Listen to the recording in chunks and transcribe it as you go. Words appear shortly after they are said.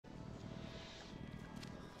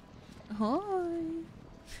Ahoy!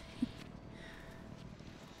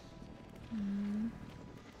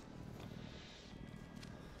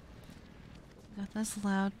 Got this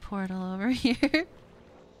loud portal over here.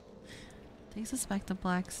 Takes us back to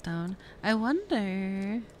Blackstone. I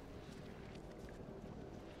wonder...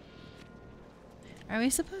 Are we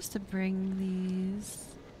supposed to bring these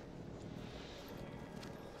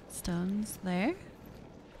stones there?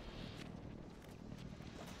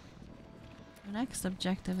 Our next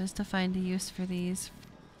objective is to find a use for these.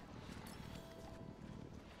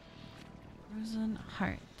 Frozen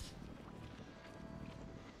heart.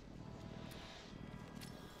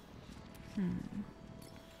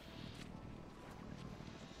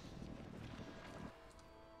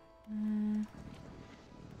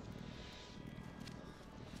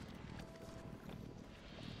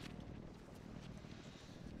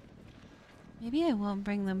 Maybe I won't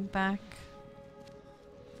bring them back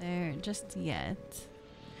there just yet.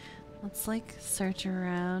 Let's like search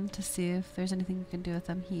around to see if there's anything we can do with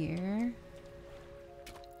them here.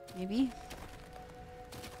 Maybe.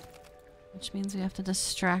 Which means we have to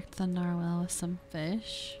distract the narwhal with some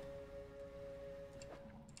fish.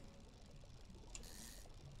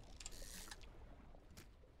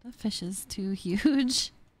 The fish is too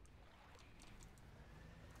huge.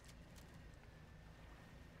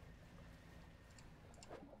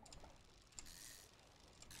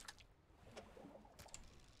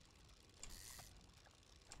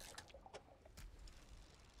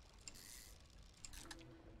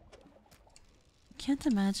 Can't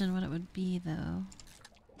imagine what it would be though.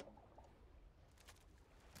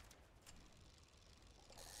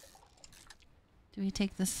 Do we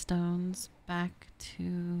take the stones back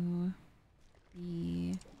to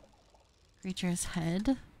the creature's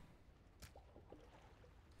head?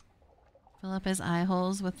 Fill up his eye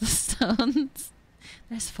holes with the stones.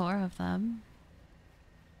 There's 4 of them.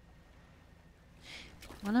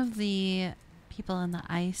 One of the people on the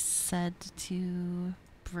ice said to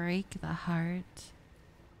break the heart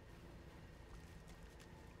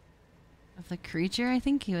of the creature, I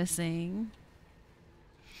think he was saying.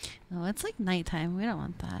 No, it's like nighttime. We don't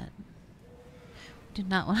want that. We do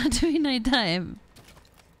not want it to be nighttime.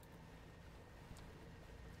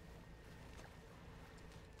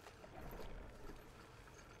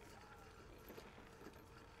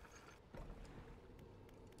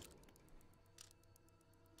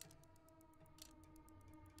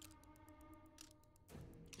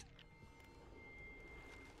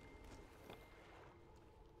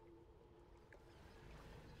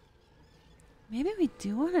 Maybe we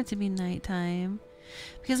do want it to be nighttime.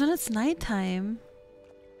 Because when it's nighttime...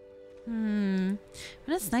 When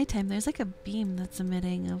it's nighttime, there's like a beam that's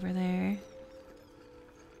emitting over there.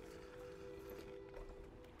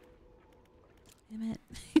 Damn it.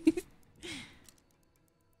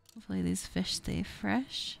 Hopefully these fish stay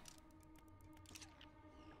fresh.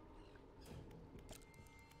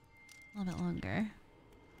 A little bit longer.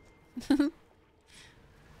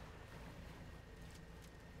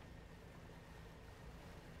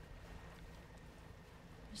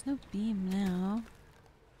 There's no beam now.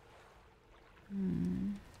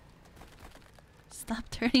 Stop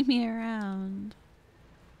turning me around.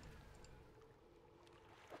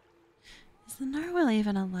 Is the narwhal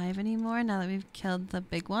even alive anymore now that we've killed the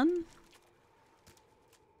big one?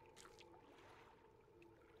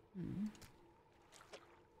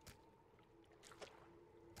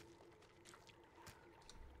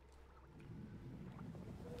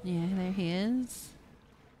 Yeah, there he is.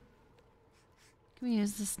 Can we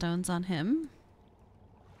use the stones on him?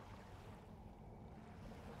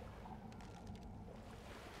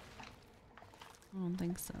 I don't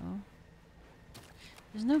think so.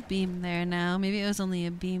 There's no beam there now. Maybe it was only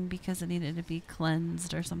a beam because it needed to be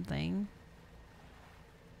cleansed or something.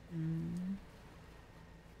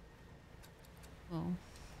 Oh.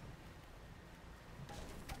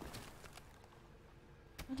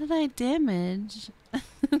 What did I damage?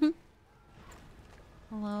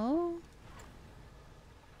 Hello?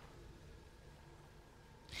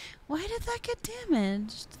 Why did that get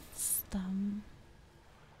damaged? It's dumb.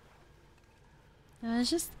 I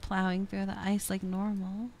was just plowing through the ice like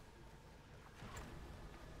normal.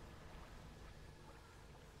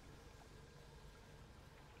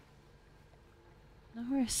 No,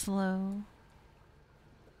 we're slow.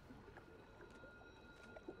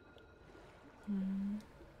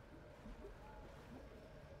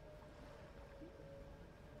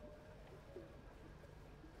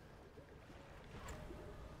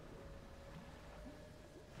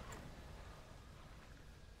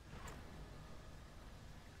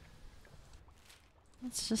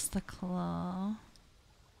 It's just the claw.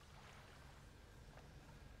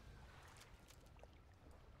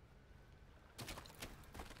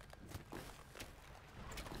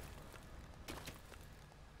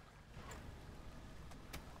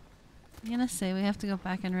 I'm gonna say we have to go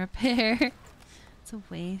back and repair. It's a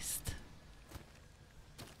waste.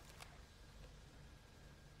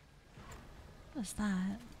 What is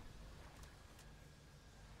that?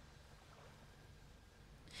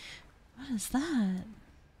 What is that?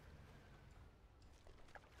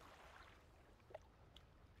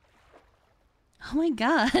 Oh my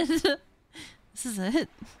god! This is it.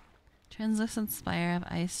 Translucent spire of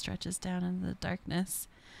ice stretches down into the darkness.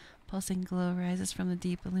 Pulsing glow rises from the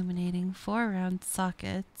deep, illuminating 4 round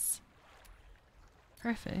sockets.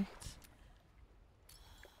 Perfect.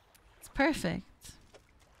 It's perfect.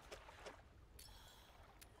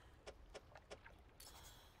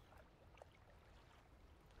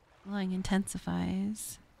 Glowing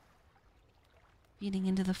intensifies. Feeding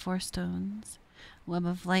into the 4 stones. A web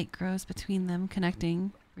of light grows between them,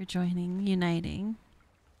 connecting, rejoining, uniting.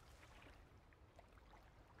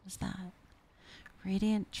 What is that?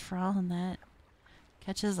 Radiant trawl net.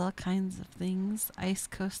 Catches all kinds of things. Ice,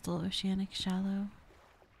 coastal, oceanic, shallow.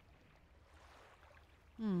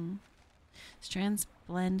 Strands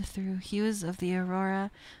blend through hues of the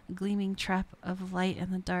aurora, a gleaming trap of light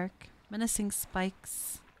in the dark. Menacing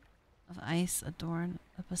spikes of ice adorn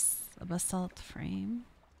a basalt frame.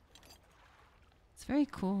 It's very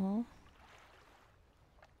cool.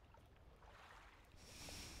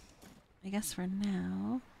 I guess for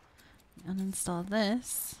now, uninstall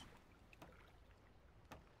this.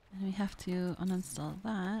 And we have to uninstall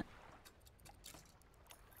that.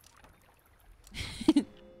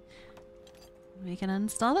 We can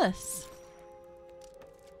uninstall this.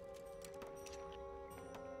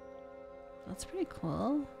 That's pretty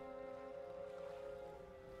cool.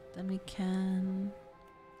 Then we can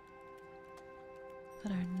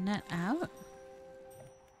put our net out.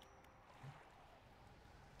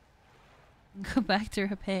 And go back to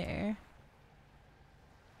repair.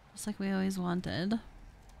 Just like we always wanted.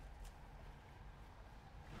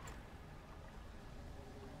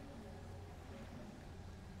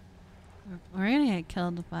 We're gonna get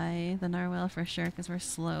killed by the narwhal for sure because we're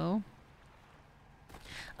slow.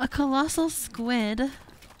 A colossal squid.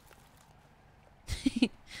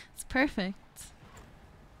 It's perfect.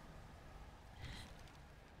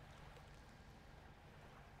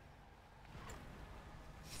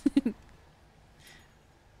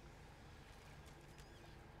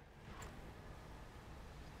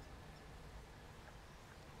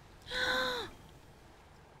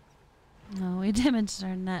 No, we damaged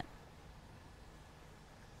our net.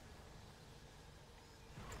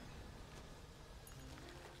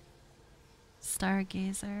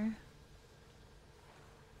 Stargazer.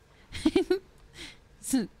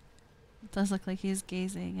 It does look like he's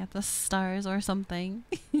gazing at the stars or something.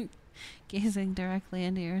 Gazing directly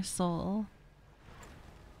into your soul.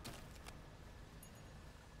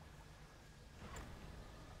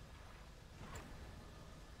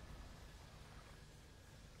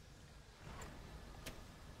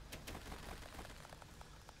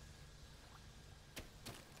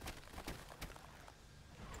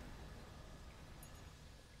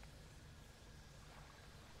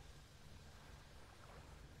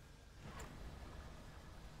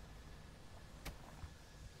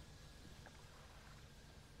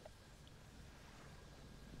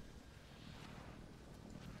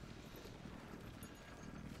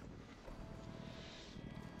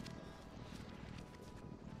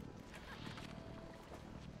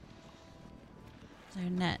 Their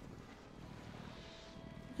net.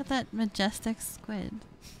 Look at that majestic squid.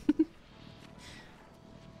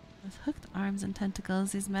 With hooked arms and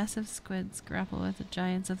tentacles, these massive squids grapple with the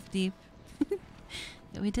giants of the deep.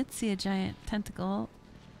 Yeah, we did see a giant tentacle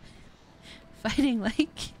fighting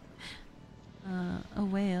like a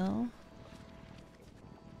whale.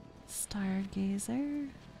 Stargazer.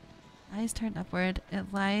 Eyes turned upward,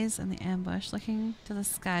 it lies in the ambush, looking to the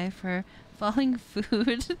sky for falling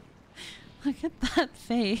food. Look at that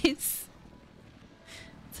face.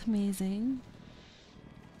 It's amazing.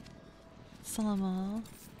 Salamal.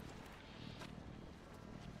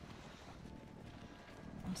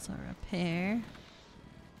 Also repair.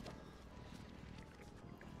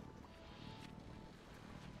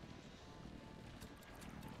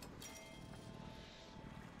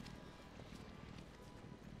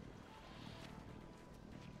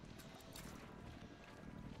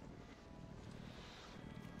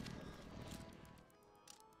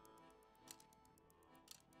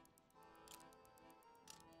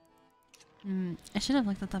 I should have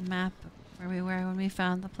looked at the map where we were when we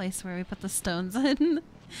found the place where we put the stones in.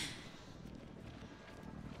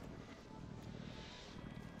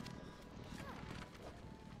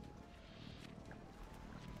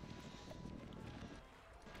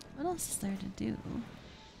 What else is there to do?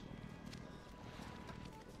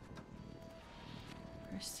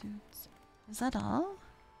 suits. Is that all?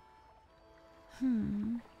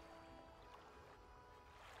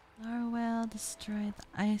 Narwhale destroyed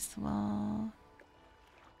the ice wall.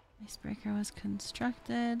 Icebreaker was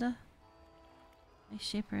constructed. Ice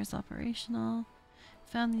shaper is operational.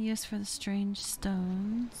 Found the use for the strange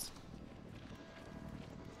stones.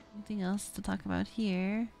 Anything else to talk about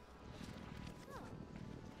here?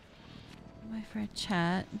 Wait for a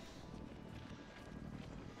chat.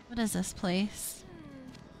 What is this place?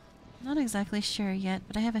 Not exactly sure yet,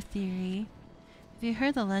 but I have a theory. Have you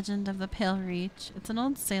heard the legend of the Pale Reach? It's an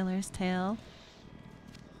old sailor's tale.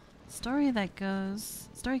 Story goes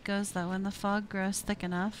that when the fog grows thick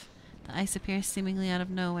enough, the ice appears seemingly out of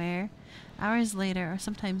nowhere. Hours later, or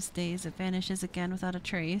sometimes days, it vanishes again without a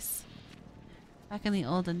trace. Back in the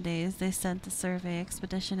olden days, they sent a survey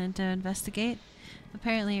expedition in to investigate.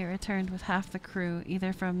 Apparently it returned with half the crew,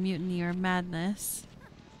 either from mutiny or madness.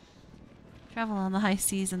 Travel on the high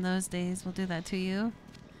seas in those days will do that to you,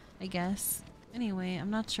 I guess. Anyway, I'm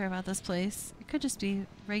not sure about this place. It could just be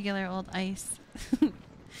regular old ice.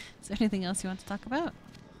 Is there anything else you want to talk about?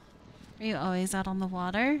 Are you always out on the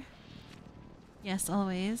water? Yes,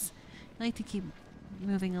 always. I like to keep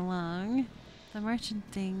moving along. The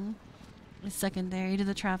merchanting is secondary to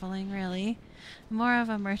the traveling, really. More of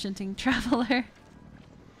a merchanting traveler.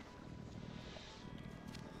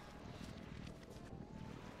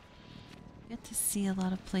 Get to see a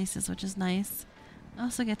lot of places, which is nice. I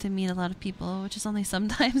also get to meet a lot of people, which is only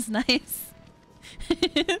sometimes nice.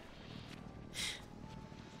 Is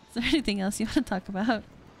there anything else you want to talk about?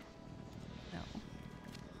 No.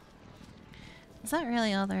 Is that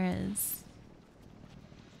really all there is?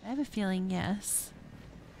 I have a feeling yes.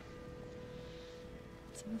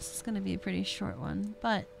 So this is going to be a pretty short one,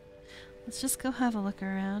 but let's just go have a look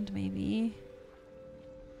around maybe.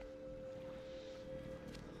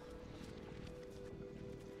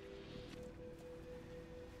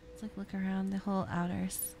 Let's like look around the whole outer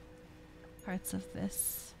parts of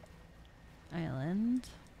this island.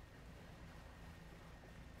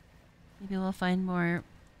 Maybe we'll find more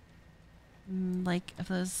like of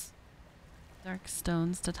those dark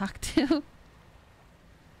stones to talk to.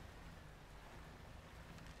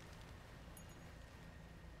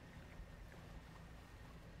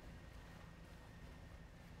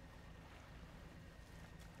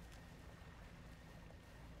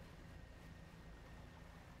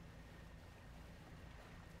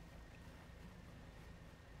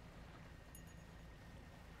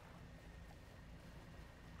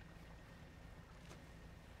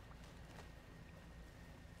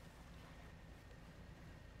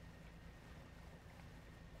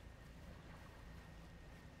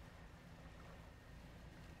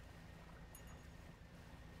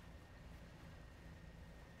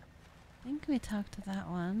 I think we talked to that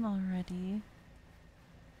one already.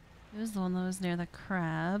 It was the one that was near the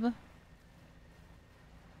crab.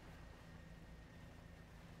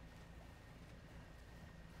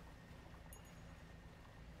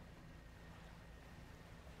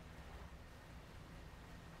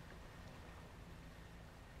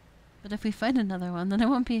 But if we find another one, then I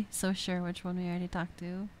won't be so sure which one we already talked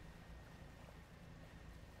to.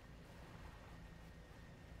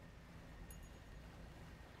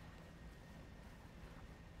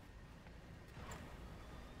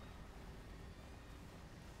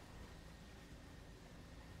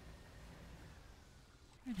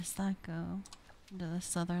 Where does that go? Into the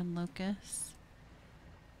southern locust.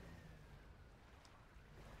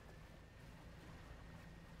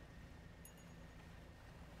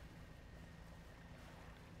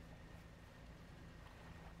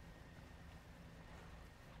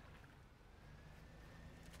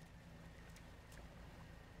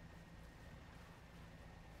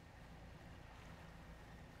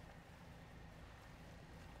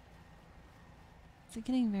 Is it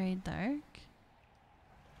getting very dark?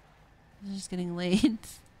 It's just getting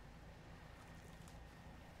late.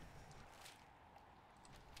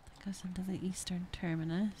 That goes into the eastern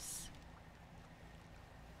terminus.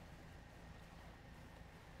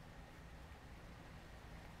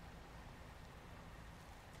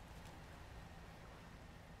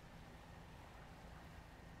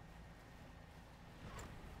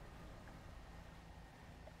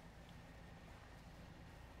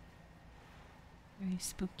 Very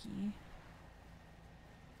spooky.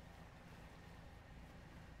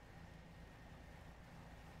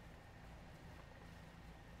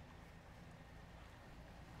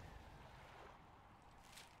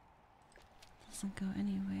 Doesn't go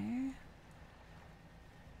anywhere.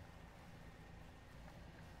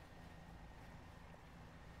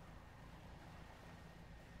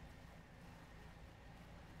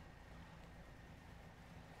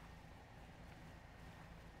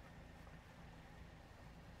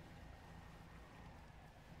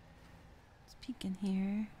 peek in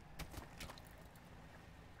here.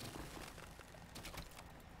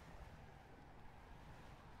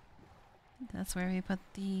 I think that's where we put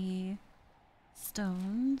the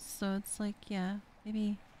stones. So it's like, yeah,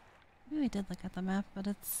 maybe we did look at the map, but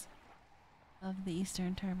it's of the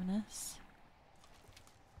eastern terminus.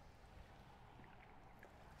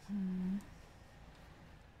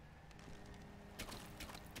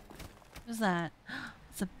 What's that?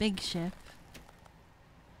 It's a big ship.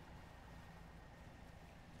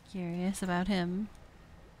 Curious about him.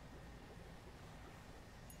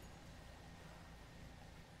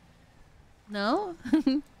 No?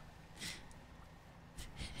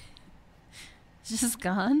 It's just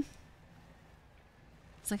gone?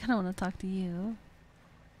 It's like, I don't want to talk to you.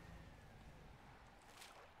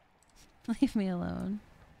 Leave me alone.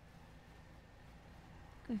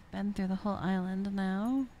 We've been through the whole island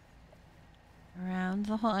now. Around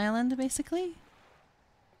the whole island, basically.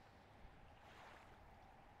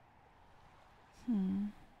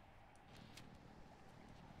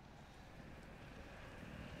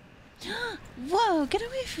 Whoa, get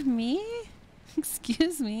away from me!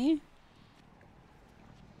 Excuse me.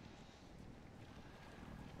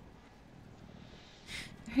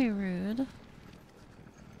 Very rude. What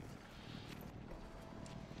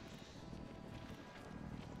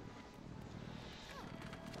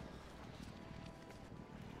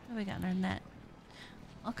do we got in our net?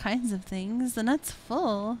 All kinds of things. The net's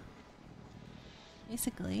full.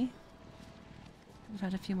 Basically. We've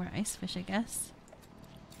had a few more ice fish, I guess.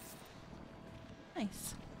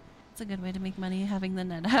 Nice. It's a good way to make money having the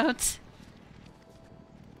net out. Let's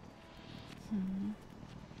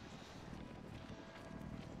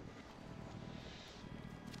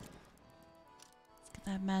get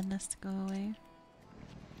that madness to go away.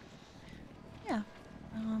 Yeah.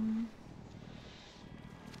 I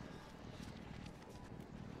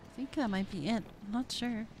think that might be it. I'm not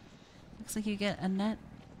sure. Looks like you get a net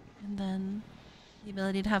and then the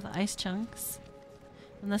ability to have ice chunks.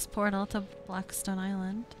 And this portal to Blackstone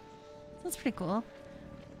Island. So that's pretty cool.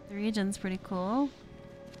 The region's pretty cool.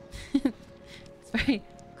 It's very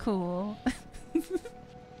cool.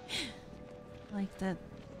 Like that.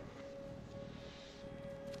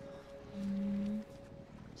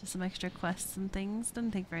 Just some extra quests and things.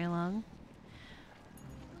 Didn't take very long.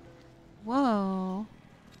 Whoa.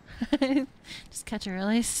 Just catch a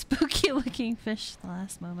really spooky looking fish at the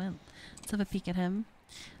last moment. Let's have a peek at him.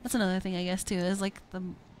 That's another thing I guess too, is like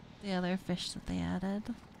the other fish that they added.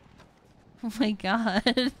 Oh my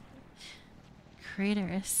god.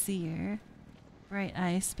 Crater seer. Bright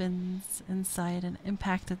eye spins inside an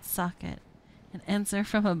impacted socket. An answer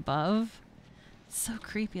from above. So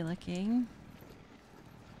creepy looking.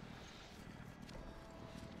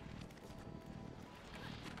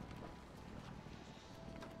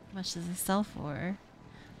 How much does he sell for?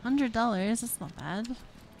 $100, that's not bad.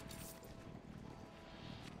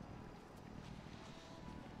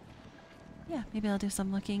 Yeah, maybe I'll do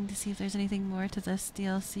some looking to see if there's anything more to this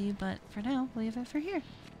DLC, but for now, we'll leave it for here.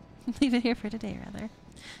 Leave it here for today, rather.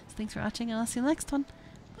 So thanks for watching, and I'll see you next one.